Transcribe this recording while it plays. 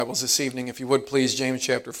Bibles this evening, if you would please, James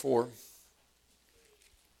chapter 4.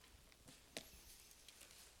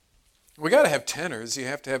 We got to have tenors. You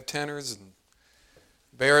have to have tenors and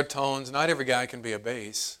baritones. Not every guy can be a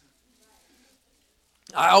bass.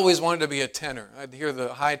 I always wanted to be a tenor. I'd hear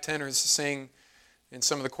the high tenors sing in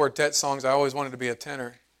some of the quartet songs. I always wanted to be a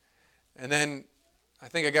tenor. And then I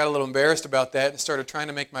think I got a little embarrassed about that and started trying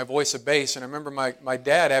to make my voice a bass. And I remember my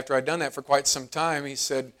dad, after I'd done that for quite some time, he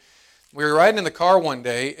said, we were riding in the car one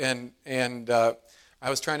day, and I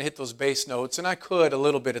was trying to hit those bass notes, and I could a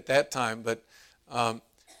little bit at that time, but I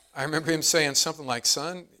remember him saying something like,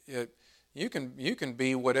 son, you can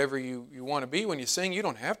be whatever you want to be when you sing. You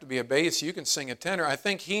don't have to be a bass. You can sing a tenor. I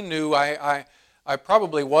think he knew I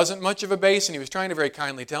probably wasn't much of a bass, and he was trying to very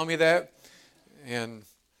kindly tell me that. And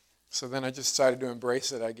so then I just decided to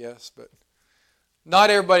embrace it, I guess. But not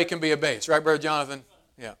everybody can be a bass, right, Brother Jonathan?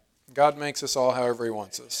 Yeah. God makes us all however He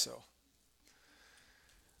wants us, so.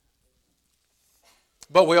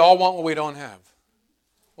 But we all want what we don't have.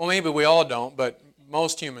 Well, maybe we all don't, but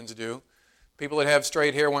most humans do. People that have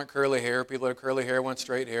straight hair want curly hair. People that have curly hair want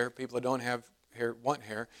straight hair. People that don't have hair want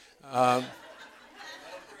hair.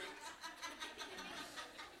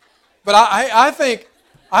 But I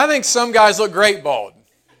think some guys look great bald.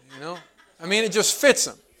 You know, I mean, it just fits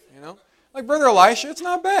them. You know, like Brother Elisha, it's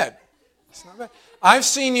not bad. It's not bad. I've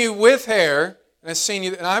seen you with hair, and I've seen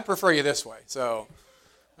you, and I prefer you this way. So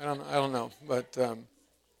I don't know,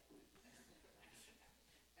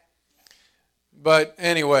 But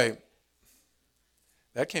anyway,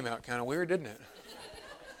 that came out kind of weird, didn't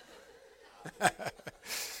it?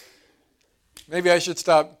 Maybe I should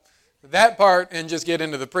stop that part and just get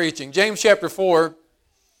into the preaching. James chapter 4,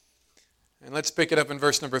 and let's pick it up in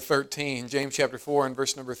verse number 13. James chapter 4 and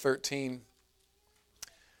verse number 13.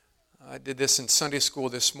 I did this in Sunday school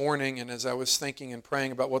this morning, and as I was thinking and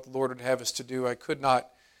praying about what the Lord would have us to do, I could not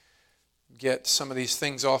get some of these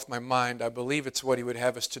things off my mind. I believe it's what He would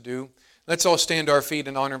have us to do. Let's all stand to our feet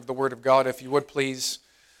in honor of the Word of God, if you would please.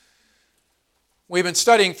 We've been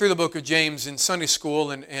studying through the book of James in Sunday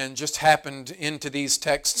school and just happened into these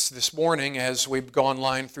texts this morning as we've gone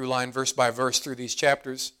line through line, verse by verse through these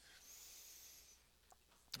chapters.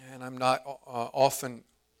 And I'm not often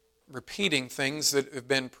repeating things that have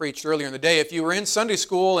been preached earlier in the day. If you were in Sunday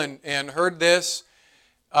school and heard this,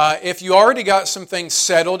 if you already got some things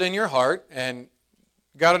settled in your heart and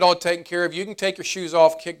got it all taken care of, you can take your shoes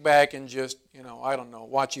off, kick back, and just,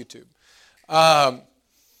 watch YouTube.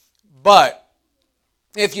 But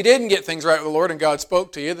if you didn't get things right with the Lord and God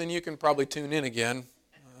spoke to you, then you can probably tune in again.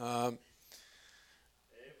 But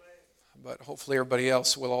hopefully everybody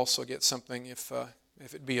else will also get something if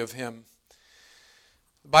it be of Him.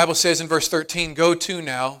 The Bible says in verse 13, "Go to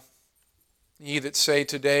now, ye that say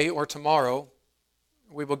today or tomorrow,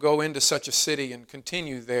 we will go into such a city and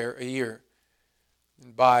continue there a year,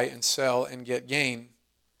 and buy and sell and get gain.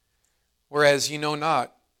 Whereas ye know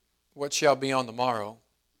not what shall be on the morrow.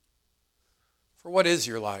 For what is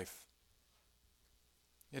your life?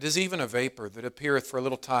 It is even a vapor that appeareth for a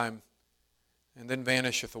little time, and then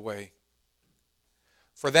vanisheth away.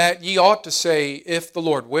 For that ye ought to say, if the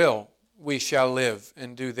Lord will, we shall live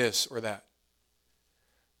and do this or that.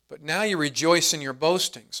 But now ye rejoice in your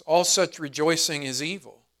boastings. All such rejoicing is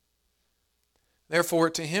evil. Therefore,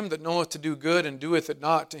 to him that knoweth to do good and doeth it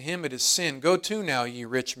not, to him it is sin. Go to now, ye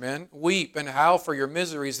rich men, weep and howl for your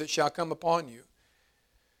miseries that shall come upon you.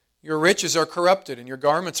 Your riches are corrupted, and your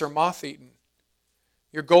garments are moth-eaten.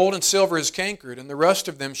 Your gold and silver is cankered, and the rust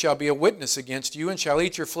of them shall be a witness against you, and shall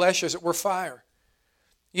eat your flesh as it were fire.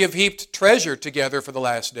 Ye have heaped treasure together for the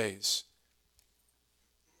last days.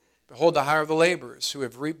 Behold, the hire of the laborers, who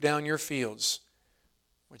have reaped down your fields,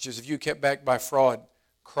 which is of you kept back by fraud,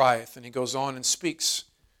 crieth." And he goes on and speaks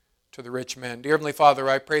to the rich men. Dear Heavenly Father,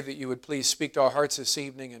 I pray that you would please speak to our hearts this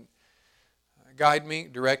evening and guide me,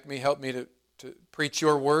 direct me, help me to preach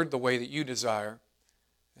your word the way that you desire,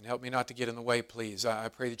 and help me not to get in the way, please. I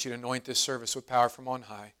pray that you'd anoint this service with power from on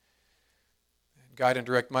high. Guide and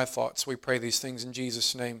direct my thoughts. We pray these things in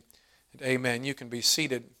Jesus' name. And amen. You can be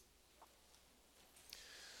seated.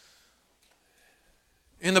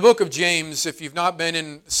 In the book of James, if you've not been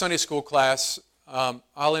in Sunday school class,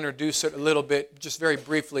 I'll introduce it a little bit, just very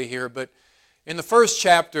briefly here. But in the first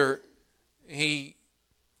chapter, the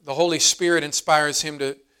Holy Spirit inspires him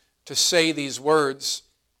to say these words.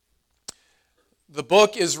 The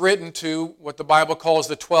book is written to what the Bible calls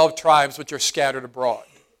the 12 tribes which are scattered abroad.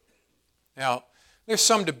 Now, there's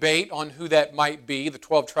some debate on who that might be, the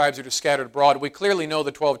 12 tribes that are scattered abroad. We clearly know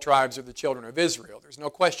the 12 tribes are the children of Israel. There's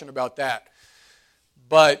no question about that.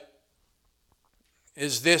 But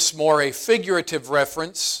Is this more a figurative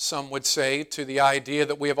reference, some would say, to the idea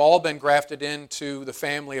that we have all been grafted into the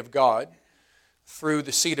family of God through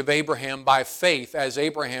the seed of Abraham by faith, as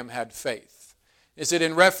Abraham had faith? Is it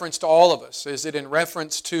in reference to all of us? Is it in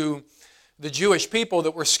reference to the Jewish people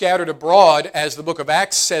that were scattered abroad, as the book of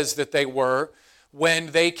Acts says that they were, when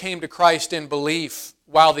they came to Christ in belief,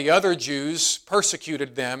 while the other Jews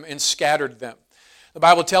persecuted them and scattered them? The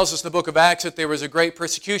Bible tells us in the book of Acts that there was a great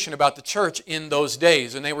persecution about the church in those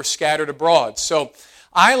days, and they were scattered abroad. So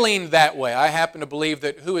I lean that way. I happen to believe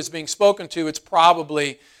that who is being spoken to, it's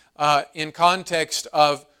probably in context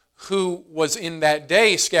of who was in that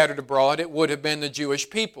day scattered abroad. It would have been the Jewish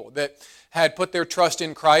people that had put their trust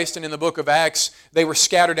in Christ, and in the book of Acts, they were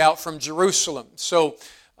scattered out from Jerusalem. So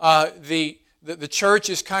the church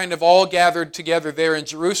is kind of all gathered together there in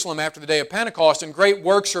Jerusalem after the day of Pentecost, and great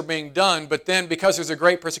works are being done, but then because there's a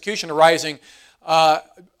great persecution arising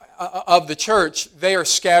of the church, they are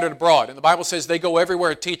scattered abroad. And the Bible says they go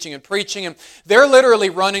everywhere teaching and preaching, and they're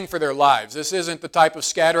literally running for their lives. This isn't the type of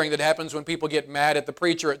scattering that happens when people get mad at the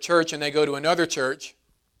preacher at church and they go to another church.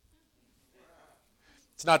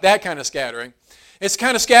 It's not that kind of scattering. It's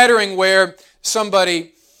kind of scattering where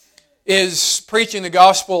somebody is preaching the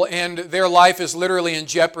gospel and their life is literally in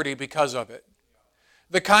jeopardy because of it.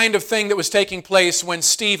 The kind of thing that was taking place when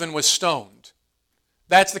Stephen was stoned.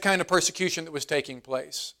 That's the kind of persecution that was taking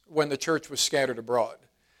place when the church was scattered abroad.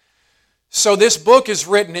 So this book is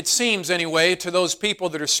written, it seems anyway, to those people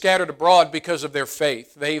that are scattered abroad because of their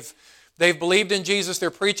faith. They've believed in Jesus, they're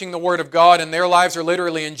preaching the Word of God, and their lives are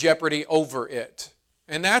literally in jeopardy over it.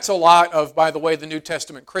 And that's a lot of, by the way, the New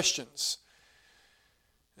Testament Christians.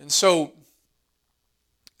 And so,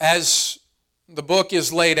 as the book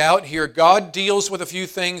is laid out here, God deals with a few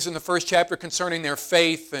things in the first chapter concerning their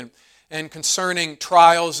faith and concerning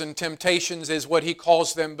trials and temptations is what he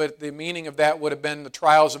calls them, but the meaning of that would have been the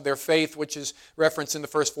trials of their faith, which is referenced in the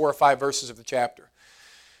first 4 or 5 verses of the chapter.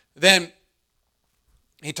 Then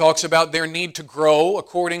he talks about their need to grow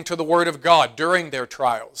according to the Word of God during their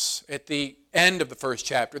trials at the end of the first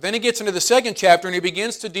chapter. Then he gets into the second chapter and he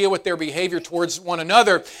begins to deal with their behavior towards one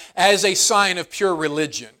another as a sign of pure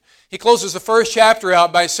religion. He closes the first chapter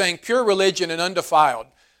out by saying pure religion and undefiled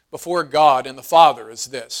before God and the Father is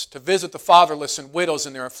this: to visit the fatherless and widows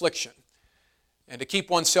in their affliction and to keep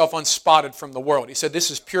oneself unspotted from the world. He said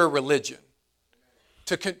this is pure religion.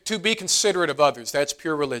 To be considerate of others, that's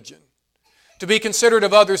pure religion. To be considerate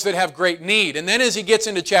of others that have great need. And then as he gets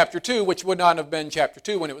into chapter 2, which would not have been chapter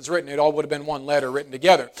 2 when it was written, it all would have been one letter written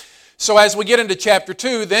together. So as we get into chapter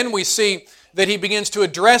 2, then we see that he begins to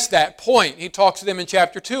address that point. He talks to them in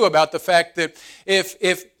chapter 2 about the fact that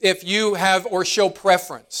if you have or show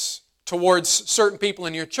preference towards certain people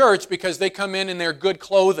in your church because they come in their good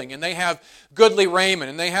clothing and they have goodly raiment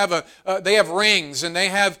and they have rings and they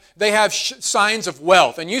have signs of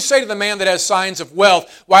wealth, and you say to the man that has signs of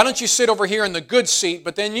wealth, why don't you sit over here in the good seat?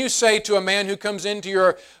 But then you say to a man who comes into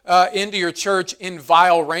your church in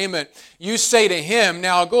vile raiment, you say to him,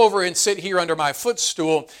 now go over and sit here under my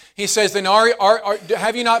footstool. He says, then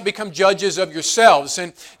have you not become judges of yourselves?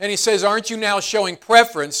 And he says, aren't you now showing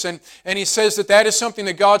preference? And he says that is something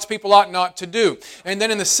that God's people ought not to do. And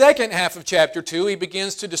then in the second half of chapter 2, he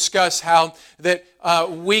begins to discuss how that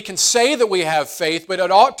we can say that we have faith, but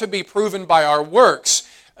it ought to be proven by our works.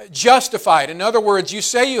 Justified. In other words, you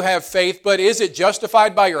say you have faith, but is it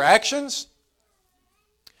justified by your actions?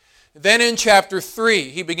 Then in chapter 3,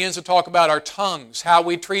 he begins to talk about our tongues, how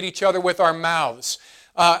we treat each other with our mouths,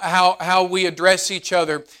 how we address each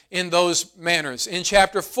other in those manners. In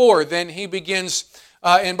chapter 4, then he begins,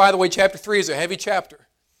 and by the way, chapter 3 is a heavy chapter.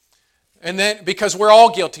 And then, because we're all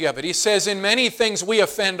guilty of it, he says, in many things we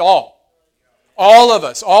offend all. All of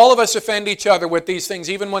us offend each other with these things,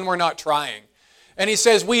 even when we're not trying. And he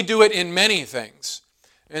says we do it in many things.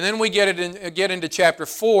 And then we get into chapter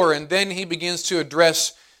 4, and then he begins to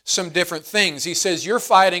address some different things. He says you're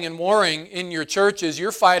fighting and warring in your churches,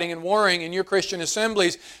 you're fighting and warring in your Christian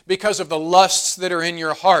assemblies because of the lusts that are in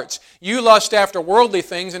your hearts. You lust after worldly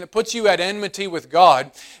things, and it puts you at enmity with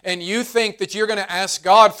God, and you think that you're going to ask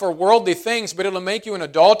God for worldly things, but it'll make you an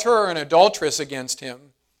adulterer or an adulteress against Him,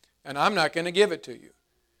 and I'm not going to give it to you.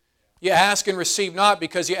 You ask and receive not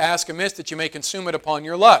because you ask amiss that you may consume it upon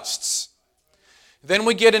your lusts. Then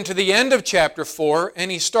we get into the end of chapter 4,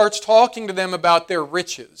 and he starts talking to them about their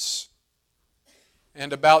riches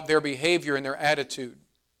and about their behavior and their attitude.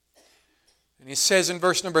 And he says in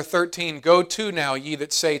verse number 13, go to now, ye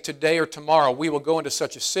that say, today or tomorrow we will go into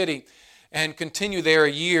such a city and continue there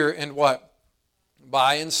a year and what?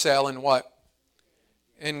 Buy and sell and what?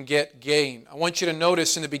 And get gain. I want you to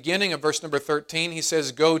notice in the beginning of verse number 13, he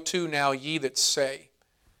says, go to now, ye that say.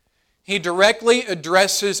 he directly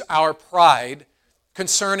addresses our pride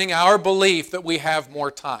concerning our belief that we have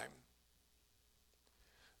more time.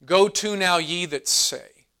 Go to now, ye that say.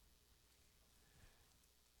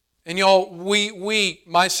 And y'all, we,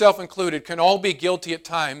 myself included, can all be guilty at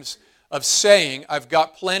times of saying, I've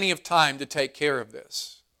got plenty of time to take care of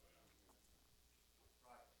this.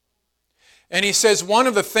 And he says one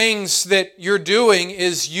of the things that you're doing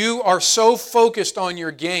is you are so focused on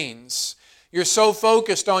your gains, you're so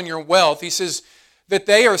focused on your wealth. He says that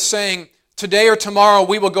they are saying, today or tomorrow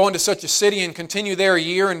we will go into such a city and continue there a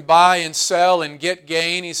year and buy and sell and get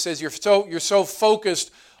gain. He says you're so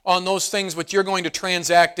focused on those things which you're going to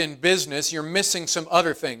transact in business, you're missing some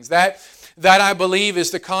other things. That I believe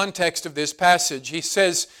is the context of this passage. He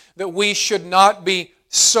says that we should not be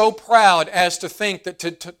so proud as to think that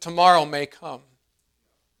tomorrow may come.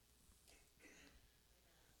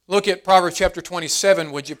 Look at Proverbs chapter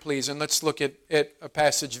 27, would you please? And let's look at a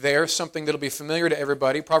passage there, something that will be familiar to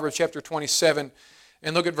everybody. Proverbs chapter 27,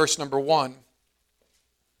 and look at verse number 1.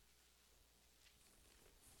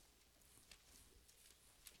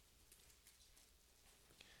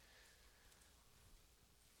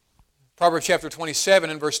 Proverbs chapter 27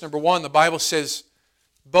 and verse number 1, the Bible says,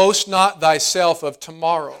 boast not thyself of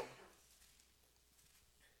tomorrow,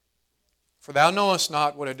 for thou knowest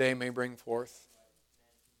not what a day may bring forth.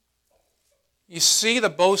 You see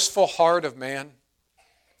the boastful heart of man?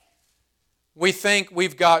 We think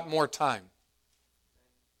we've got more time.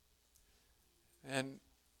 And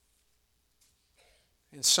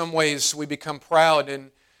in some ways we become proud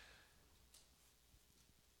in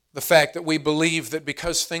the fact that we believe that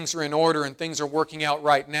because things are in order and things are working out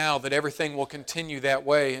right now, that everything will continue that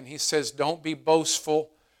way. And he says, don't be boastful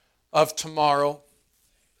of tomorrow,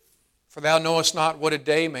 for thou knowest not what a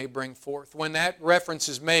day may bring forth. When that reference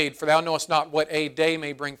is made, for thou knowest not what a day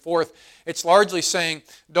may bring forth, it's largely saying,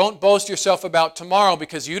 don't boast yourself about tomorrow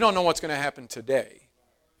because you don't know what's going to happen today.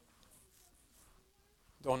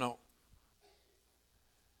 Don't know.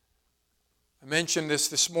 I mentioned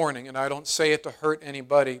this morning, and I don't say it to hurt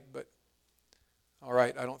anybody, but all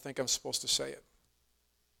right, I don't think I'm supposed to say it.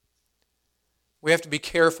 We have to be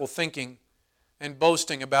careful thinking and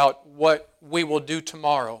boasting about what we will do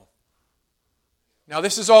tomorrow. Now,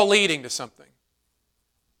 this is all leading to something.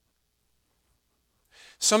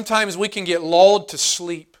 Sometimes we can get lulled to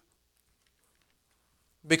sleep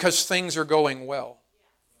because things are going well.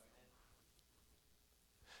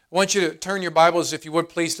 I want you to turn your Bibles, if you would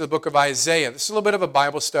please, to the book of Isaiah. This is a little bit of a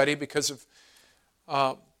Bible study because of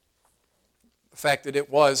the fact that it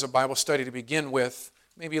was a Bible study to begin with.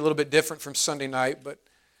 Maybe a little bit different from Sunday night, but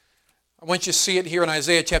I want you to see it here in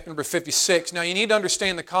Isaiah chapter number 56. Now you need to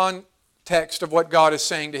understand the context of what God is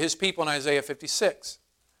saying to His people in Isaiah 56.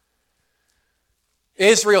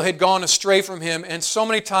 Israel had gone astray from Him, and so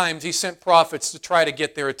many times He sent prophets to try to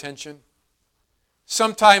get their attention.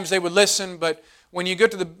 Sometimes they would listen, but when you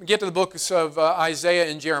get to the books of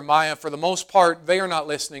Isaiah and Jeremiah, for the most part, they are not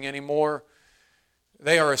listening anymore.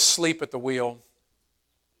 They are asleep at the wheel.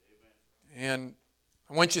 And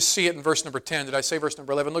I want you to see it in verse number 10. Did I say verse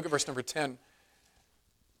number 11? Look at verse number 10.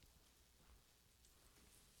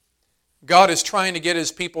 God is trying to get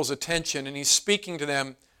His people's attention, and He's speaking to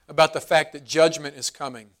them about the fact that judgment is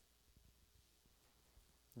coming.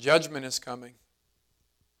 Judgment is coming.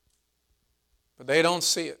 But they don't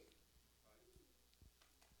see it.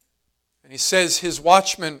 And He says His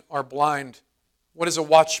watchmen are blind. What is a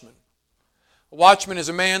watchman? A watchman is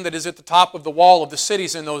a man that is at the top of the wall of the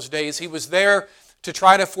cities in those days. He was there to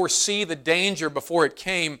try to foresee the danger before it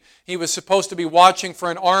came. He was supposed to be watching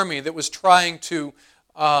for an army that was trying to,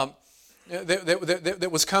 that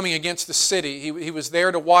was coming against the city. He was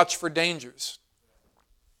there to watch for dangers.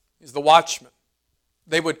 He's the watchman.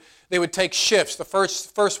 They would take shifts, the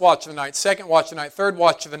first watch of the night, second watch of the night, third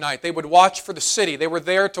watch of the night. They would watch for the city. They were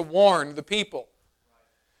there to warn the people.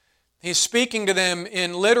 He's speaking to them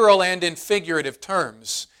in literal and in figurative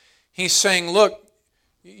terms. He's saying, look,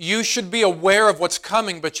 you should be aware of what's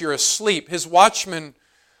coming, but you're asleep. His watchmen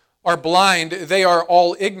are blind. They are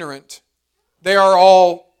all ignorant. They are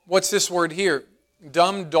all, what's this word here?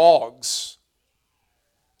 Dumb dogs.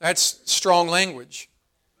 That's strong language.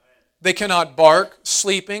 They cannot bark,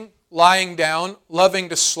 sleeping, lying down, loving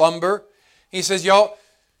to slumber. He says, y'all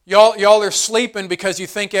are sleeping because you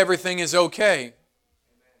think everything is okay.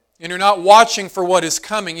 And you're not watching for what is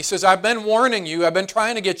coming. He says, I've been warning you. I've been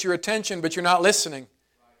trying to get your attention, but you're not listening.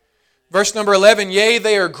 Verse number 11, yea,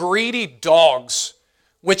 they are greedy dogs,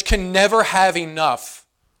 which can never have enough.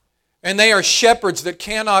 And they are shepherds that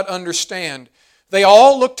cannot understand. They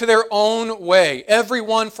all look to their own way,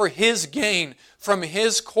 everyone for his gain, from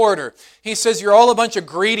His quarter. He says, you're all a bunch of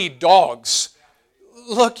greedy dogs.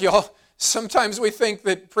 Look, y'all, sometimes we think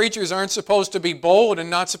that preachers aren't supposed to be bold and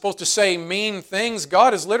not supposed to say mean things.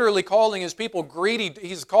 God is literally calling His people greedy.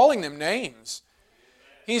 He's calling them names.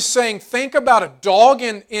 He's saying, think about a dog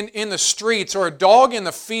in the streets or a dog in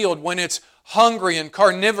the field when it's hungry and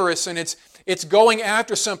carnivorous and it's going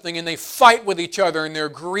after something and they fight with each other and they're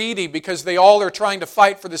greedy because they all are trying to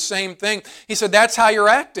fight for the same thing. He said, that's how you're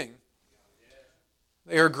acting.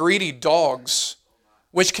 They are greedy dogs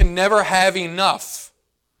which can never have enough.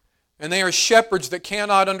 And they are shepherds that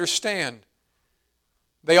cannot understand.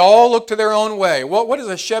 They all look to their own way. What is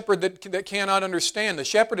a shepherd that cannot understand? The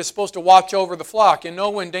shepherd is supposed to watch over the flock and know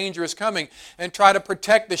when danger is coming and try to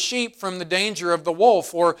protect the sheep from the danger of the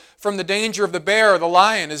wolf or from the danger of the bear or the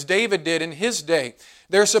lion, as David did in his day.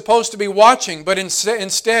 They're supposed to be watching, but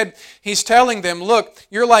instead he's telling them, look,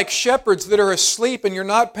 you're like shepherds that are asleep and you're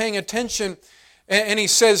not paying attention. And he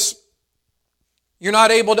says, you're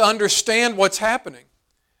not able to understand what's happening.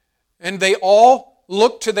 And they all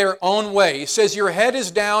look to their own way. He says your head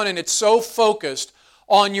is down and it's so focused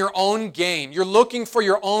on your own gain. You're looking for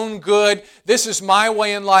your own good. This is my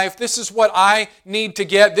way in life. This is what I need to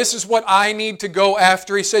get. This is what I need to go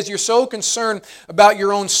after. He says you're so concerned about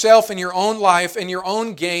your own self and your own life and your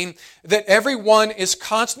own gain that everyone is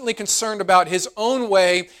constantly concerned about his own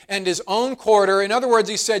way and his own quarter. In other words,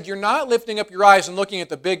 he said you're not lifting up your eyes and looking at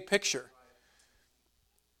the big picture.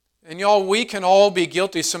 And y'all, we can all be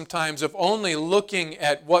guilty sometimes of only looking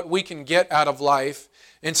at what we can get out of life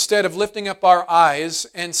instead of lifting up our eyes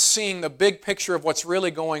and seeing the big picture of what's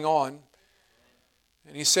really going on.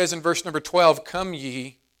 And he says in verse number 12, come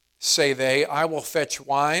ye, say they, I will fetch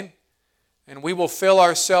wine, and we will fill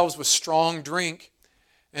ourselves with strong drink.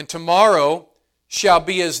 And tomorrow shall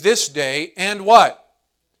be as this day, and what?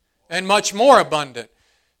 And much more abundant.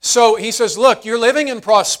 So he says, look, you're living in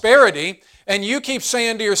prosperity, and you keep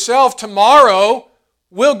saying to yourself, tomorrow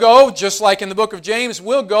we'll go, just like in the book of James,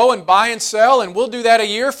 we'll go and buy and sell, and we'll do that a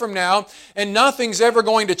year from now, and nothing's ever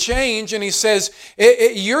going to change. And he says,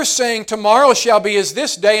 you're saying tomorrow shall be as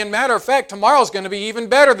this day, and matter of fact, tomorrow's going to be even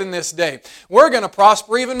better than this day. We're going to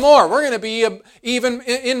prosper even more. We're going to be even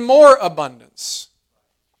in more abundance.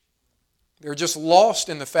 They're just lost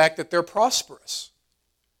in the fact that they're prosperous.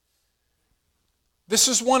 This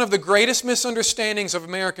is one of the greatest misunderstandings of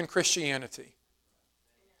American Christianity.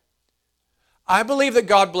 I believe that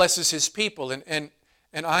God blesses His people, and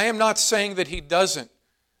I am not saying that He doesn't.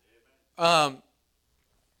 God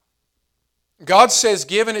says,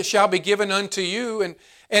 give and it shall be given unto you, and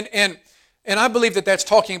I believe that that's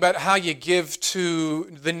talking about how you give to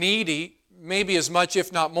the needy, maybe as much,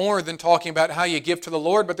 if not more, than talking about how you give to the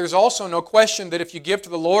Lord. But there's also no question that if you give to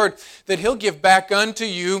the Lord, that He'll give back unto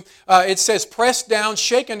you. It says, pressed down,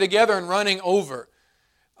 shaken together, and running over.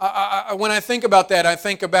 When I think about that, I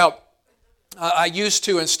think about, I used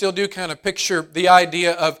to and still do kind of picture the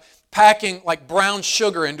idea of packing like brown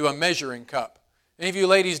sugar into a measuring cup. Any of you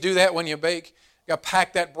ladies do that when you bake? You got to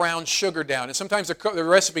pack that brown sugar down. And sometimes the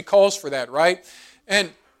recipe calls for that, right? And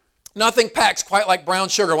nothing packs quite like brown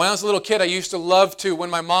sugar. When I was a little kid, I used to love to, when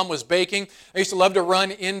my mom was baking, I used to love to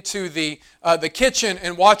run into the kitchen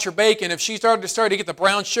and watch her bake. And if she started to get the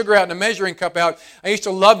brown sugar out and the measuring cup out, I used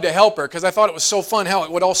to love to help her because I thought it was so fun how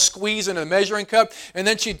it would all squeeze into the measuring cup. And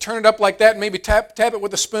then she'd turn it up like that and maybe tap it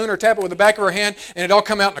with a spoon or tap it with the back of her hand, and it'd all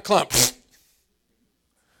come out in a clump.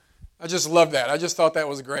 I just loved that. I just thought that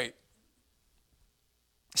was great.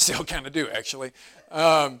 Still kind of do, actually,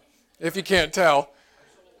 if you can't tell.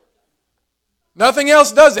 Nothing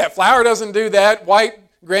else does that. Flour doesn't do that. White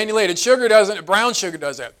granulated sugar doesn't. Brown sugar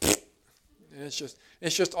does that. And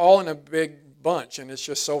it's just all in a big bunch, and it's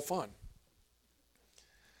just so fun.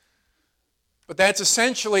 But that's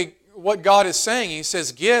essentially what God is saying. He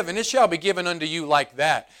says, give, and it shall be given unto you like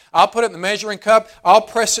that. I'll put it in the measuring cup. I'll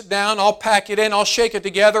press it down. I'll pack it in. I'll shake it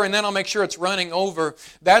together, and then I'll make sure it's running over.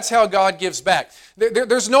 That's how God gives back.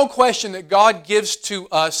 There's no question that God gives to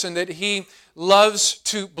us and that He loves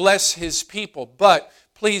to bless His people. But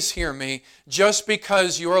please hear me, just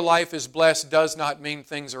because your life is blessed does not mean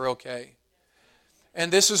things are okay. And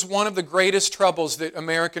this is one of the greatest troubles that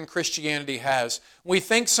American Christianity has. We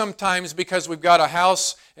think sometimes because we've got a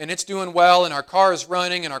house and it's doing well and our car is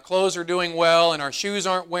running and our clothes are doing well and our shoes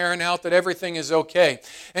aren't wearing out that everything is okay.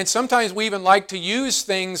 And sometimes we even like to use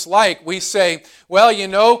things like we say, well, you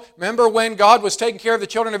know, remember when God was taking care of the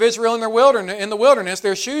children of Israel in the wilderness,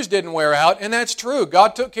 their shoes didn't wear out. And that's true.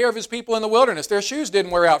 God took care of His people in the wilderness. Their shoes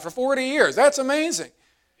didn't wear out for 40 years. That's amazing.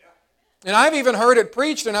 And I've even heard it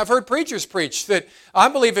preached, and I've heard preachers preach, that I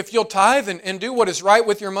believe if you'll tithe and do what is right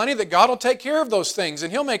with your money, that God will take care of those things,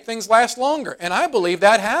 and He'll make things last longer. And I believe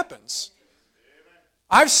that happens.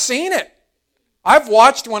 I've seen it. I've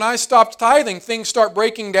watched when I stopped tithing, things start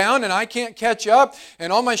breaking down, and I can't catch up,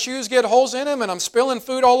 and all my shoes get holes in them, and I'm spilling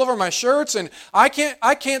food all over my shirts, and I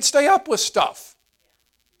can't stay up with stuff.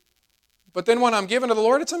 But then when I'm giving to the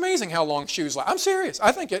Lord, it's amazing how long shoes last. I'm serious.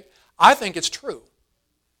 I think it's true.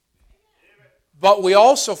 But we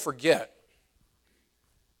also forget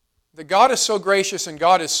that God is so gracious and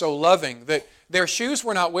God is so loving that their shoes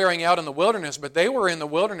were not wearing out in the wilderness, but they were in the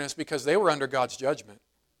wilderness because they were under God's judgment.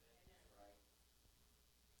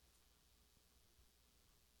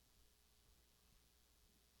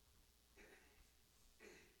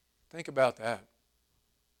 Think about that.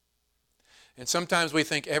 And sometimes we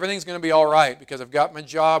think everything's going to be all right because I've got my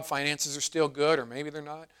job, finances are still good, or maybe they're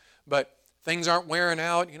not. But things aren't wearing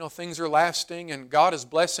out, things are lasting, and God is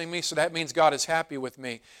blessing me, so that means God is happy with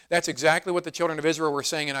me. That's exactly what the children of Israel were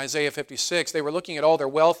saying in Isaiah 56. They were looking at all their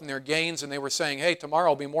wealth and their gains, and they were saying, hey, tomorrow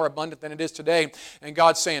will be more abundant than it is today. And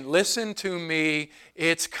God's saying, listen to me,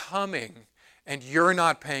 it's coming, and you're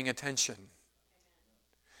not paying attention.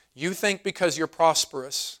 You think because you're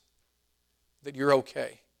prosperous that you're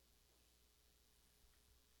okay.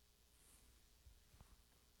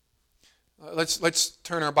 Let's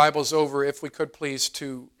turn our Bibles over, if we could please,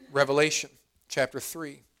 to Revelation chapter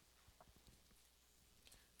 3.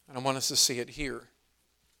 And I want us to see it here.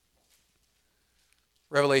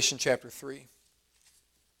 Revelation chapter 3.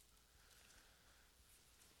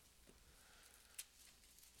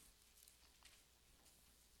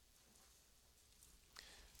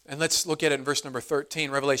 And let's look at it in verse number 13.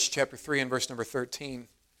 Revelation chapter 3 and verse number 13.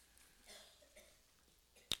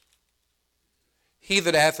 He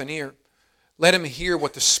that hath an ear, let him hear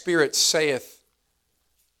what the Spirit saith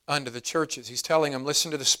unto the churches. He's telling them,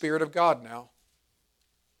 listen to the Spirit of God now.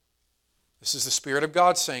 This is the Spirit of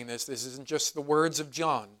God saying this. This isn't just the words of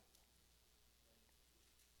John.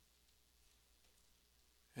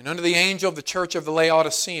 And unto the angel of the church of the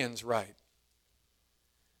Laodiceans write,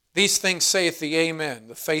 these things saith the Amen,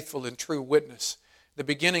 the faithful and true witness, the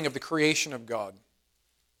beginning of the creation of God.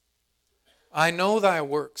 I know thy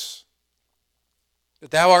works,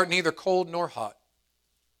 that thou art neither cold nor hot.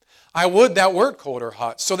 I would thou wert cold or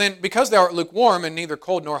hot. So then, because thou art lukewarm and neither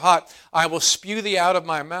cold nor hot, I will spew thee out of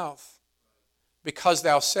my mouth. Because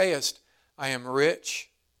thou sayest, I am rich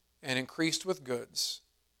and increased with goods,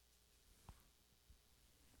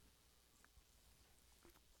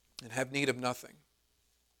 and have need of nothing.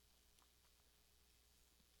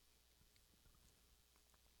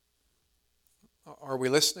 Are we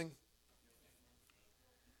listening?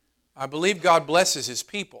 I believe God blesses His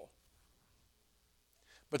people.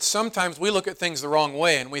 But sometimes we look at things the wrong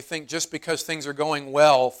way and we think just because things are going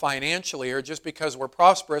well financially, or just because we're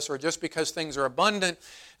prosperous, or just because things are abundant,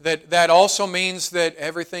 that also means that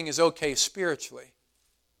everything is okay spiritually.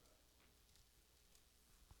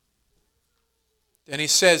 And he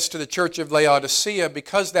says to the church of Laodicea,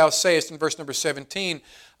 because thou sayest in verse number 17,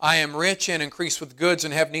 I am rich and increased with goods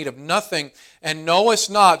and have need of nothing, and knowest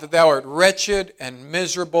not that thou art wretched and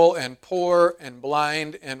miserable and poor and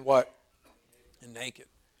blind and what? And naked.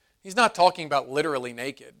 He's not talking about literally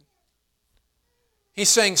naked. He's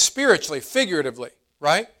saying spiritually, figuratively,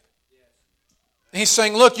 right? He's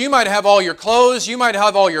saying, look, you might have all your clothes, you might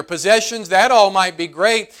have all your possessions, that all might be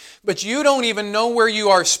great, but you don't even know where you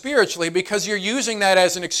are spiritually because you're using that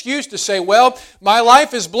as an excuse to say, well, my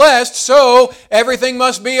life is blessed, so everything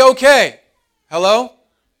must be okay. Hello?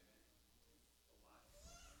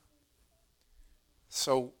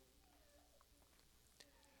 So,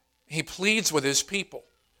 he pleads with his people.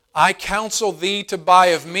 I counsel thee to buy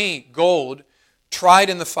of me gold, tried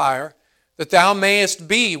in the fire, that thou mayest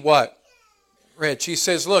be what? Rich. He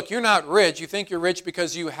says, look, you're not rich. You think you're rich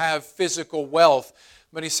because you have physical wealth.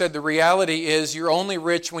 But he said the reality is you're only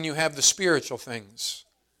rich when you have the spiritual things.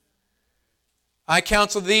 I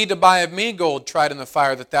counsel thee to buy of me gold tried in the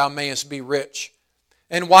fire, that thou mayest be rich,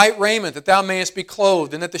 and white raiment, that thou mayest be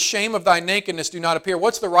clothed, and that the shame of thy nakedness do not appear.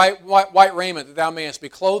 What's the white raiment that thou mayest be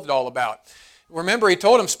clothed all about? Remember, he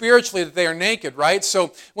told them spiritually that they are naked, right?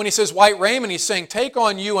 So when he says white raiment, he's saying, take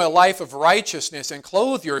on you a life of righteousness and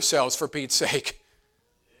clothe yourselves for Pete's sake.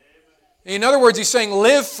 In other words, he's saying,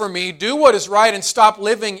 live for me, do what is right, and stop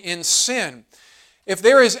living in sin. If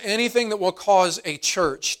there is anything that will cause a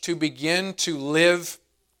church to begin to live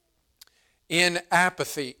in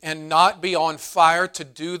apathy and not be on fire to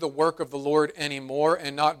do the work of the Lord anymore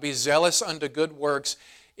and not be zealous unto good works,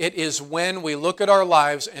 it is when we look at our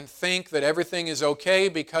lives and think that everything is okay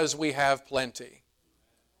because we have plenty.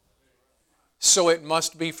 so it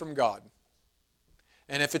must be from God.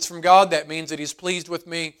 And if it's from God, that means that He's pleased with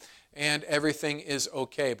me and everything is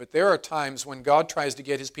okay. But there are times when God tries to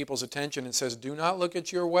get His people's attention and says, do not look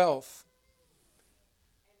at your wealth.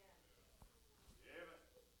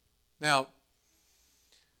 Now,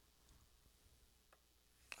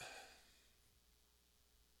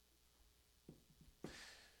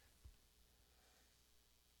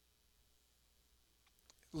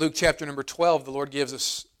 Luke chapter number 12, the Lord gives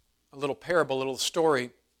us a little parable, a little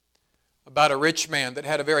story about a rich man that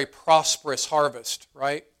had a very prosperous harvest,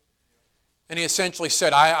 right? And he essentially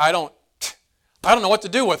said, I don't know what to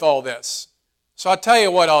do with all this. So I'll tell you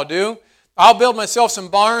what I'll do. I'll build myself some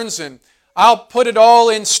barns and I'll put it all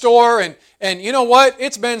in store, and you know what?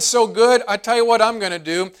 It's been so good. I tell you what I'm going to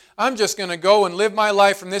do. I'm just going to go and live my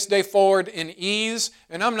life from this day forward in ease,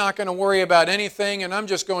 and I'm not going to worry about anything, and I'm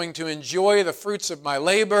just going to enjoy the fruits of my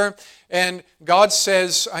labor. And God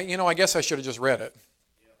says, I guess I should have just read it.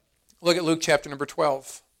 Look at Luke chapter number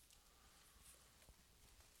 12.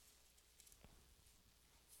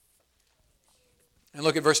 And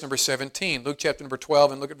look at verse number 17. Luke chapter number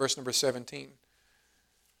 12 and look at verse number 17.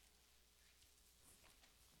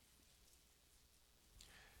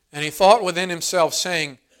 And he thought within himself,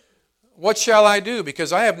 saying, what shall I do?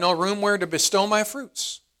 Because I have no room where to bestow my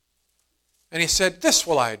fruits. And he said, this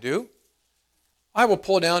will I do. I will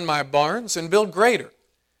pull down my barns and build greater.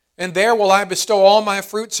 And there will I bestow all my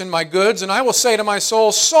fruits and my goods. And I will say to my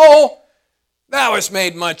soul, soul, thou hast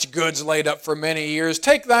made much goods laid up for many years.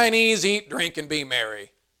 Take thine ease, eat, drink, and be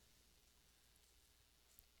merry.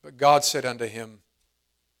 But God said unto him,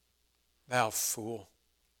 thou fool.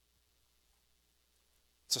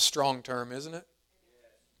 It's a strong term, isn't it?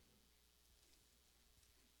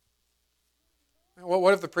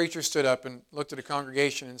 What if the preacher stood up and looked at a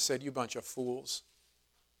congregation and said, you bunch of fools?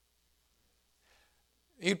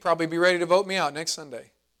 He'd probably be ready to vote me out next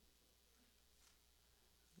Sunday.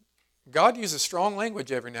 God uses strong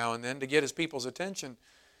language every now and then to get His people's attention.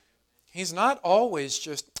 He's not always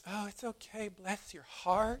just, oh, it's okay, bless your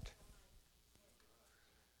heart.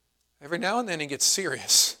 Every now and then He gets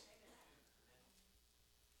serious.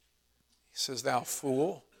 He says, thou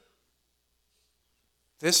fool,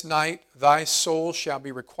 this night thy soul shall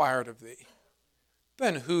be required of thee.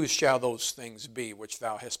 Then whose shall those things be which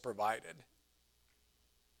thou hast provided?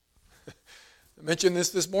 I mentioned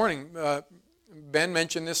this morning. Ben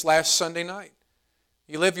mentioned this last Sunday night.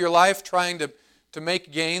 You live your life trying to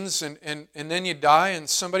make gains and then you die and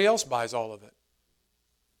somebody else buys all of it.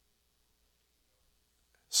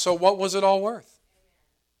 So what was it all worth?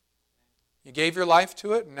 You gave your life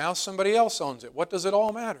to it and now somebody else owns it. What does it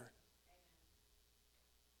all matter?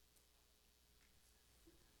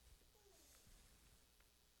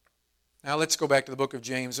 Now let's go back to the book of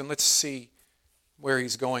James and let's see where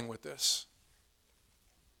he's going with this.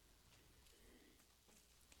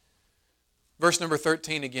 Verse number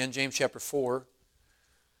 13 again, James chapter 4.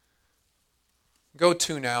 Go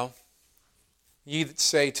to now, ye that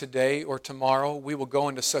say today or tomorrow, we will go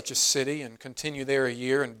into such a city and continue there a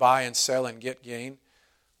year and buy and sell and get gain.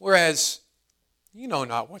 Whereas you know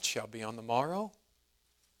not what shall be on the morrow.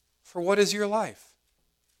 For what is your life?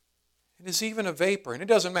 It is even a vapor. And it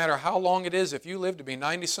doesn't matter how long it is. If you live to be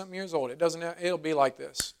 90-something years old, it'll be like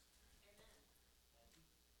this.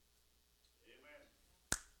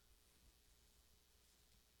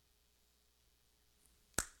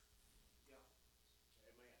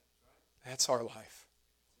 That's our life.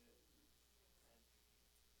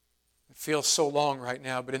 It feels so long right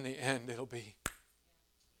now, but in the end it'll be.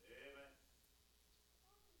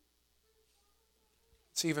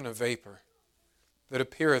 It's even a vapor that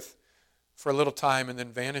appeareth for a little time and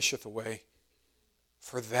then vanisheth away.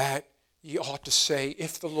 For that ye ought to say,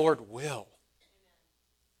 if the Lord will,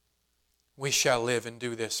 we shall live and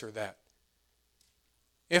do this or that.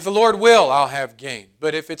 If the Lord will, I'll have gain.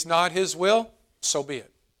 But if it's not His will, so be it.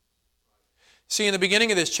 See, in the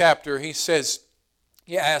beginning of this chapter, he says,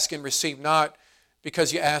 you ask and receive not,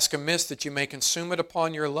 because you ask amiss, that you may consume it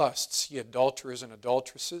upon your lusts, ye adulterers and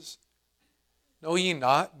adulteresses. Know ye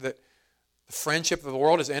not that the friendship of the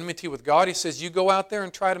world is enmity with God? He says, you go out there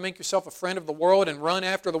and try to make yourself a friend of the world and run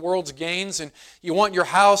after the world's gains, and you want your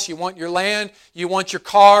house, you want your land, you want your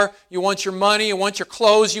car, you want your money, you want your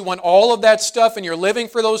clothes, you want all of that stuff, and you're living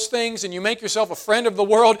for those things, and you make yourself a friend of the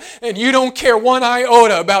world, and you don't care one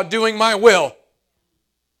iota about doing my will.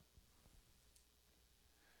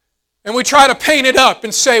 And we try to paint it up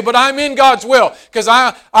and say, but I'm in God's will because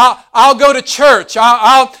I'll go to church.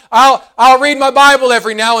 I'll read my Bible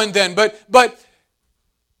every now and then. But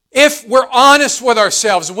if we're honest with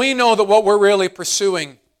ourselves, we know that what we're really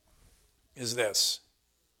pursuing is this.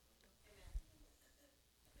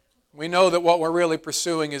 We know that what we're really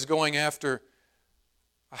pursuing is going after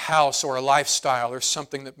a house or a lifestyle or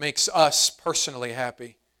something that makes us personally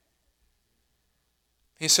happy.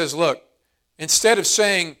 He says, look, instead of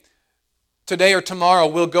saying, today or tomorrow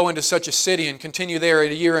we'll go into such a city and continue there a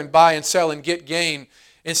year and buy and sell and get gain,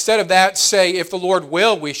 instead of that, say, if the Lord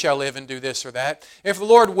will, we shall live and do this or that. If the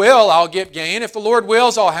Lord will, I'll get gain. If the Lord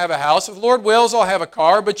wills, I'll have a house. If the Lord wills, I'll have a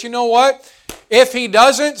car. But you know what? If He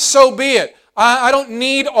doesn't, so be it. I don't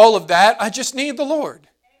need all of that. I just need the Lord.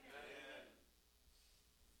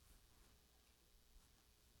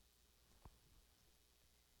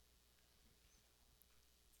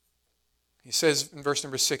 He says in verse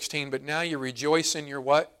number 16, but now you rejoice in your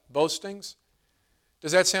what? Boastings?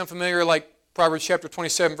 Does that sound familiar like Proverbs chapter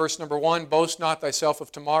 27, verse number 1? Boast not thyself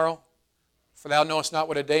of tomorrow, for thou knowest not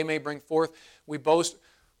what a day may bring forth. We boast,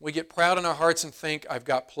 we get proud in our hearts and think, I've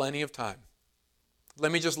got plenty of time.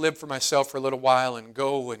 Let me just live for myself for a little while and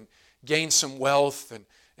go and gain some wealth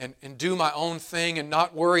and do my own thing and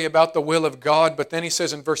not worry about the will of God. But then he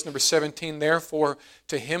says in verse number 17, therefore,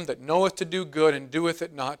 to him that knoweth to do good and doeth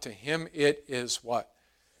it not, to him it is what?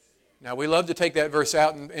 Now, we love to take that verse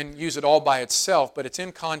out and use it all by itself, but it's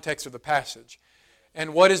in context of the passage.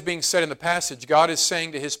 And what is being said in the passage? God is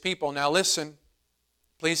saying to His people, now listen,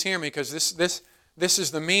 please hear me, because this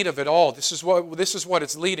is the meat of it all. This is what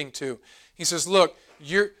it's leading to. He says, look,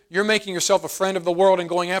 you're making yourself a friend of the world and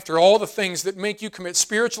going after all the things that make you commit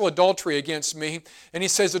spiritual adultery against me. And he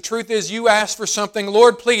says, the truth is, you ask for something.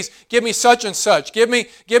 Lord, please, give me such and such. Give me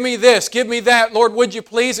this. Give me that. Lord, would you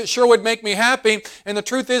please? It sure would make me happy. And the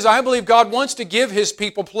truth is, I believe God wants to give His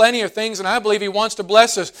people plenty of things, and I believe He wants to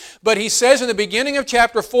bless us. But He says in the beginning of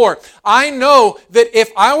chapter 4, I know that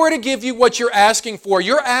if I were to give you what you're asking for,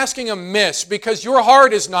 you're asking amiss because your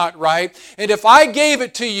heart is not right. And if I gave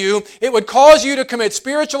it to you, it would cause you to commit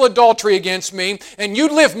spiritual adultery against me, and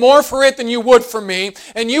you'd live more for it than you would for me,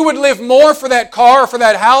 and you would live more for that car or for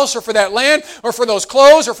that house or for that land or for those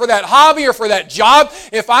clothes or for that hobby or for that job.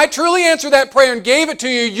 If I truly answered that prayer and gave it to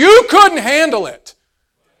you, you couldn't handle it.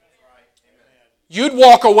 You'd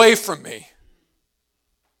walk away from me.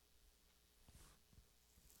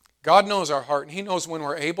 God knows our heart, and He knows when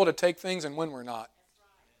we're able to take things and when we're not.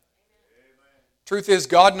 Truth is,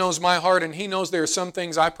 God knows my heart, and He knows there are some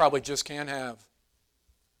things I probably just can't have.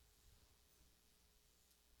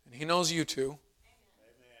 And He knows you too.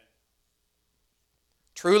 Amen.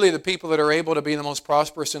 Truly, the people that are able to be the most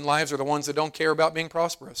prosperous in lives are the ones that don't care about being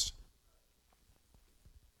prosperous.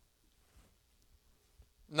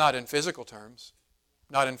 Not in physical terms,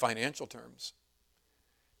 not in financial terms.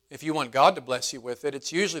 If you want God to bless you with it,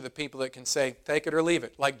 it's usually the people that can say, take it or leave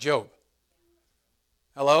it, like Job.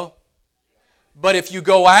 Hello? But if you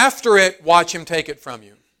go after it, watch Him take it from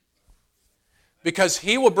you. Because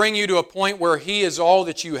He will bring you to a point where He is all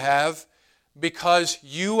that you have because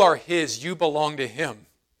you are His. You belong to Him.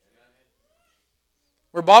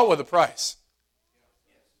 We're bought with a price.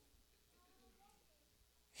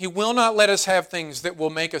 He will not let us have things that will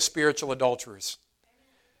make us spiritual adulterers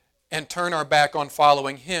and turn our back on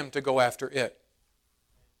following Him to go after it.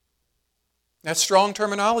 That's strong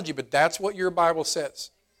terminology, but that's what your Bible says.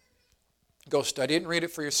 Go study it and read it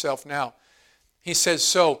for yourself now. He says,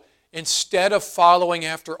 so instead of following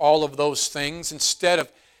after all of those things, instead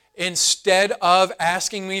of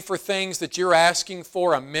asking me for things that you're asking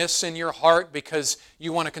for amiss in your heart because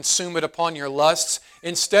you want to consume it upon your lusts,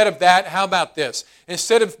 instead of that, how about this?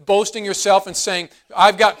 Instead of boasting yourself and saying,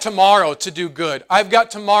 I've got tomorrow to do good, I've got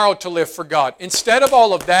tomorrow to live for God, instead of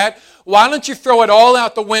all of that, why don't you throw it all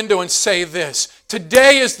out the window and say this,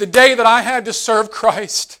 today is the day that I had to serve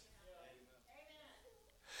Christ.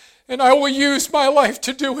 And I will use my life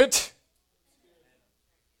to do it.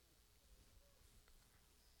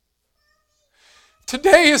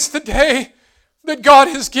 Today is the day that God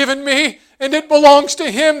has given me, and it belongs to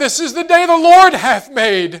Him. This is the day the Lord hath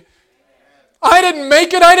made. I didn't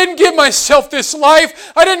make it. I didn't give myself this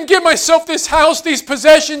life. I didn't give myself this house, these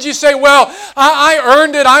possessions. You say, well, I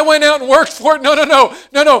earned it. I went out and worked for it.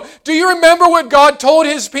 No. Do you remember what God told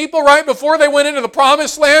His people right before they went into the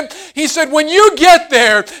promised land? He said, when you get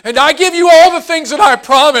there and I give you all the things that I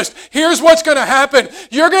promised, here's what's going to happen.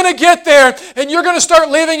 You're going to get there and you're going to start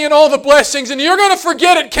living in all the blessings and you're going to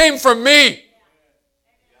forget it came from me.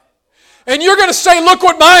 And you're going to say, look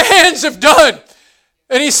what my hands have done.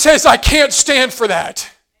 And He says, I can't stand for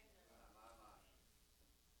that.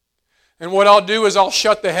 And what I'll do is I'll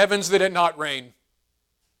shut the heavens that it not rain.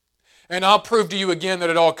 And I'll prove to you again that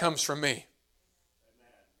it all comes from me.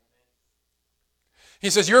 He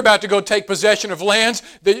says, you're about to go take possession of lands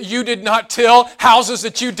that you did not till, houses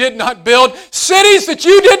that you did not build, cities that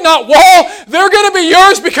you did not wall. They're going to be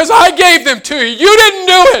yours because I gave them to you. You didn't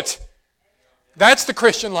do it. That's the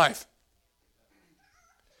Christian life.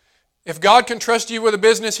 If God can trust you with a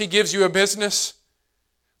business, He gives you a business.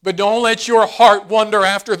 But don't let your heart wander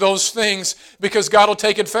after those things, because God will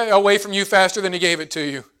take it away from you faster than He gave it to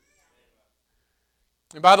you.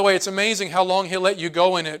 And by the way, it's amazing how long He'll let you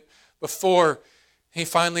go in it before He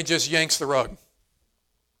finally just yanks the rug.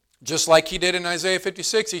 Just like He did in Isaiah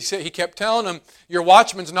 56. He kept telling them, your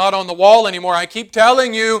watchman's not on the wall anymore. I keep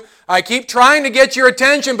telling you, I keep trying to get your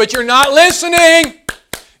attention, but you're not listening.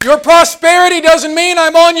 Your prosperity doesn't mean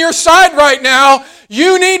I'm on your side right now.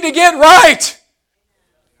 You need to get right.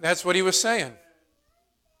 That's what He was saying.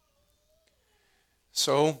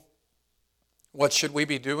 So, what should we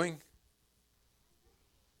be doing?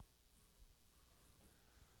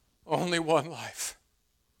 Only one life.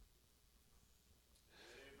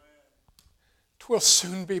 'Twill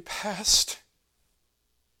soon be past.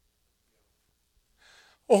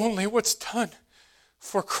 Only what's done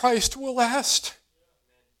for Christ will last.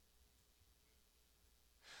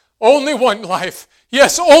 Only one life.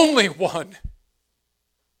 Yes, only one.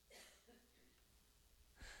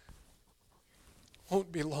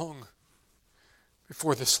 Won't be long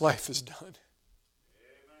before this life is done.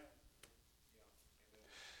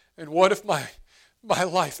 And what if my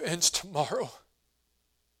life ends tomorrow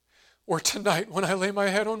or tonight when I lay my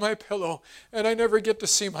head on my pillow and I never get to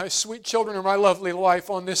see my sweet children or my lovely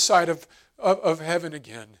life on this side of heaven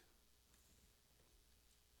again?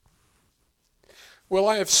 Will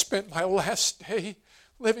I have spent my last day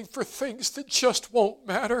living for things that just won't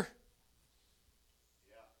matter?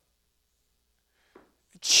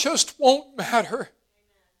 It just won't matter.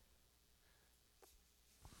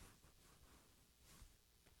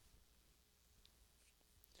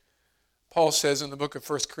 Paul says in the book of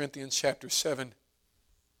 1 Corinthians chapter 7,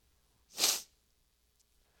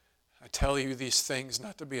 I tell you these things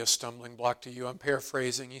not to be a stumbling block to you. I'm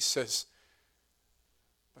paraphrasing. He says,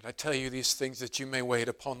 but I tell you these things that you may wait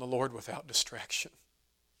upon the Lord without distraction.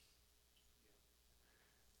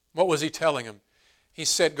 What was he telling him? He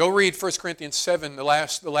said, go read 1 Corinthians 7, the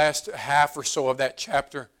last half or so of that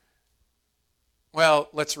chapter. Well,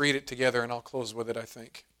 let's read it together and I'll close with it, I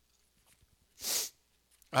think.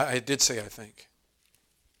 I did say I think.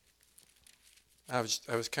 I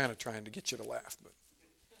was kind of trying to get you to laugh, but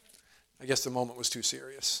I guess the moment was too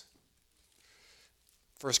serious.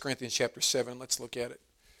 1 Corinthians chapter 7, let's look at it.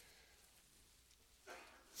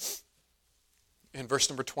 In verse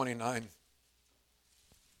number 29.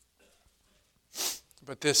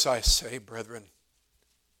 But this I say, brethren,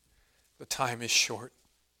 the time is short.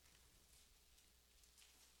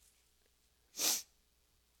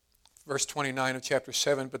 Verse 29 of chapter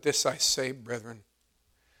 7, but this I say, brethren,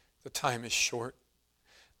 the time is short.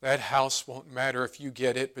 That house won't matter if you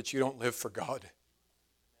get it, but you don't live for God.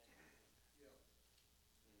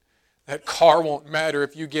 That car won't matter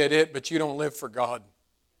if you get it, but you don't live for God.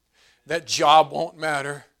 That job won't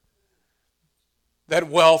matter. That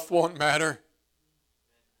wealth won't matter.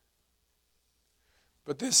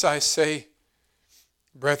 But this I say,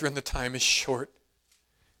 brethren, the time is short.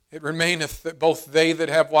 It remaineth that both they that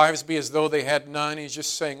have wives be as though they had none. He's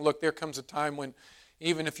just saying, look, there comes a time when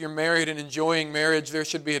even if you're married and enjoying marriage, there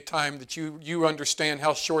should be a time that you understand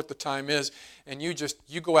how short the time is, and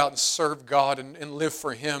you go out and serve God and live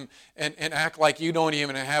for Him and act like you don't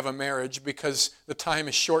even have a marriage because the time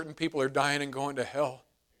is short and people are dying and going to hell.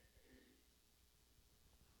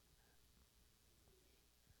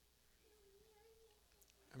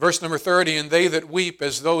 Verse number 30, and they that weep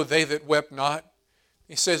as though they that wept not.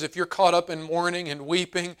 He says, if you're caught up in mourning and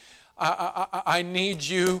weeping, I need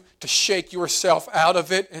you to shake yourself out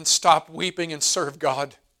of it and stop weeping and serve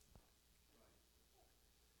God.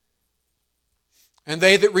 And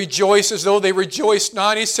they that rejoice as though they rejoice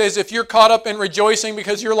not. He says, if you're caught up in rejoicing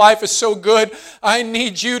because your life is so good, I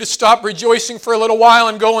need you to stop rejoicing for a little while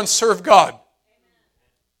and go and serve God.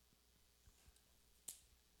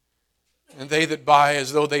 And they that buy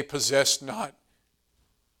as though they possess not.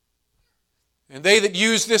 And they that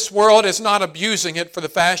use this world as not abusing it, for the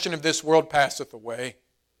fashion of this world passeth away.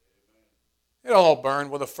 It'll all burn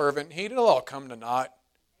with a fervent heat. It'll all come to naught.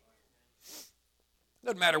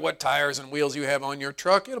 Doesn't matter what tires and wheels you have on your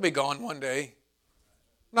truck. It'll be gone one day.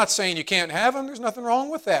 I'm not saying you can't have them. There's nothing wrong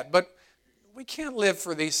with that. But we can't live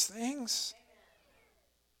for these things.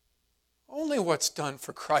 Only what's done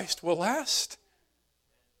for Christ will last.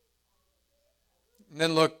 And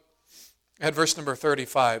then look at verse number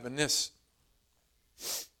 35. And this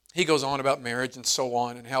he goes on about marriage and so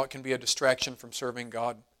on and how it can be a distraction from serving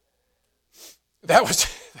God. That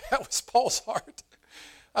was Paul's heart.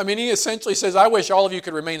 I mean, he essentially says, I wish all of you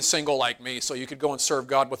could remain single like me so you could go and serve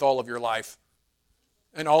God with all of your life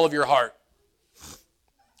and all of your heart.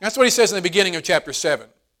 That's what he says in the beginning of chapter 7.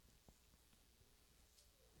 He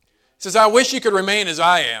says, I wish you could remain as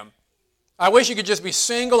I am. I wish you could just be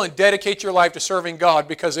single and dedicate your life to serving God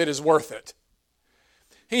because it is worth it.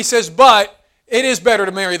 He says, but it is better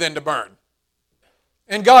to marry than to burn.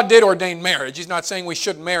 And God did ordain marriage. He's not saying we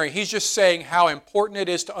shouldn't marry. He's just saying how important it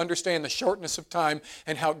is to understand the shortness of time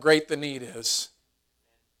and how great the need is.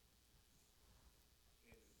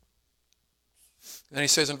 And then he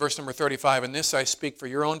says in verse number 35, and this I speak for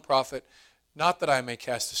your own profit, not that I may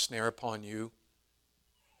cast a snare upon you,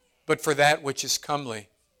 but for that which is comely,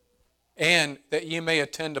 and that ye may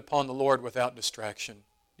attend upon the Lord without distraction.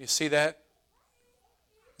 Do you see that?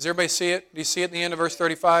 Does everybody see it? Do you see it in the end of verse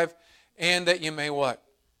 35? And that you may what?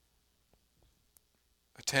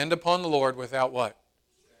 Attend upon the Lord without what?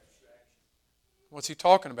 What's he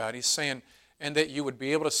talking about? He's saying, and that you would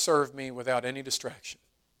be able to serve me without any distraction.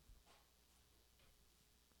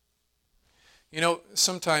 You know,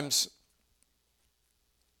 sometimes,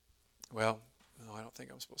 well, no, I don't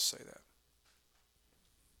think I'm supposed to say that.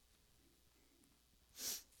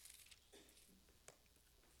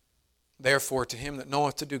 Therefore, to him that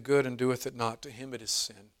knoweth to do good and doeth it not, to him it is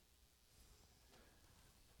sin.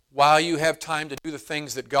 While you have time to do the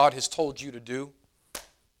things that God has told you to do,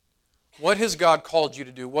 what has God called you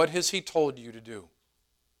to do? What has He told you to do?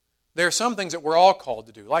 There are some things that we're all called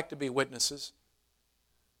to do, like to be witnesses,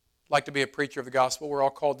 like to be a preacher of the gospel. We're all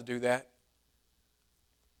called to do that.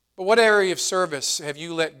 But what area of service have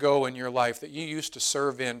you let go in your life that you used to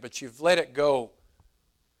serve in, but you've let it go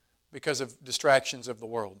because of distractions of the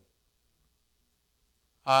world?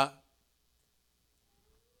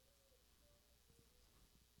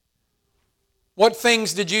 What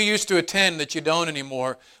things did you used to attend that you don't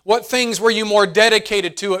anymore? What things were you more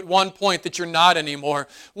dedicated to at one point that you're not anymore?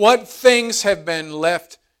 What things have been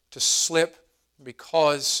left to slip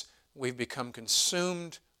because we've become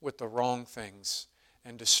consumed with the wrong things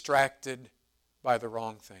and distracted by the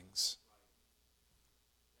wrong things?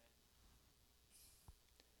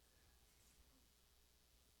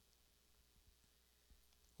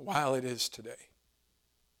 While it is today,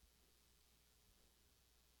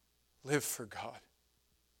 live for God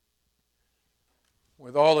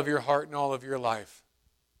with all of your heart and all of your life.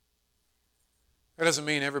 That doesn't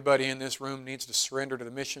mean everybody in this room needs to surrender to the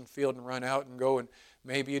mission field and run out and go, and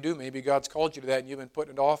maybe you do. Maybe God's called you to that and you've been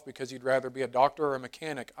putting it off because you'd rather be a doctor or a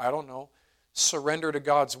mechanic. I don't know. Surrender to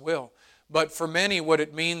God's will. But for many, what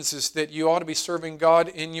it means is that you ought to be serving God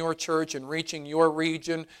in your church and reaching your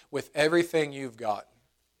region with everything you've got.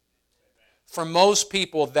 For most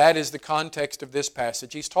people, that is the context of this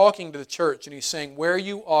passage. He's talking to the church and he's saying, where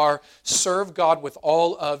you are, serve God with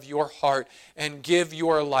all of your heart and give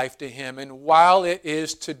your life to Him. And while it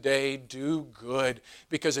is today, do good.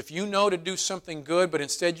 Because if you know to do something good, but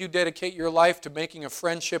instead you dedicate your life to making a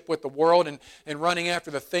friendship with the world and running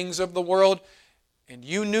after the things of the world, and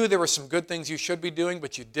you knew there were some good things you should be doing,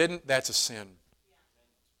 but you didn't, that's a sin.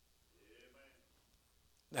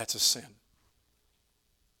 That's a sin.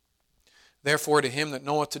 Therefore, to him that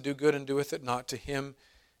knoweth to do good and doeth it not, to him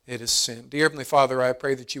it is sin. Dear Heavenly Father, I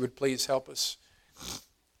pray that you would please help us.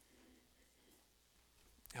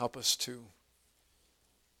 Help us to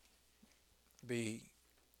be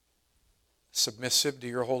submissive to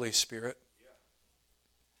your Holy Spirit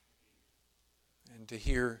and to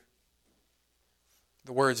hear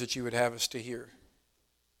the words that you would have us to hear.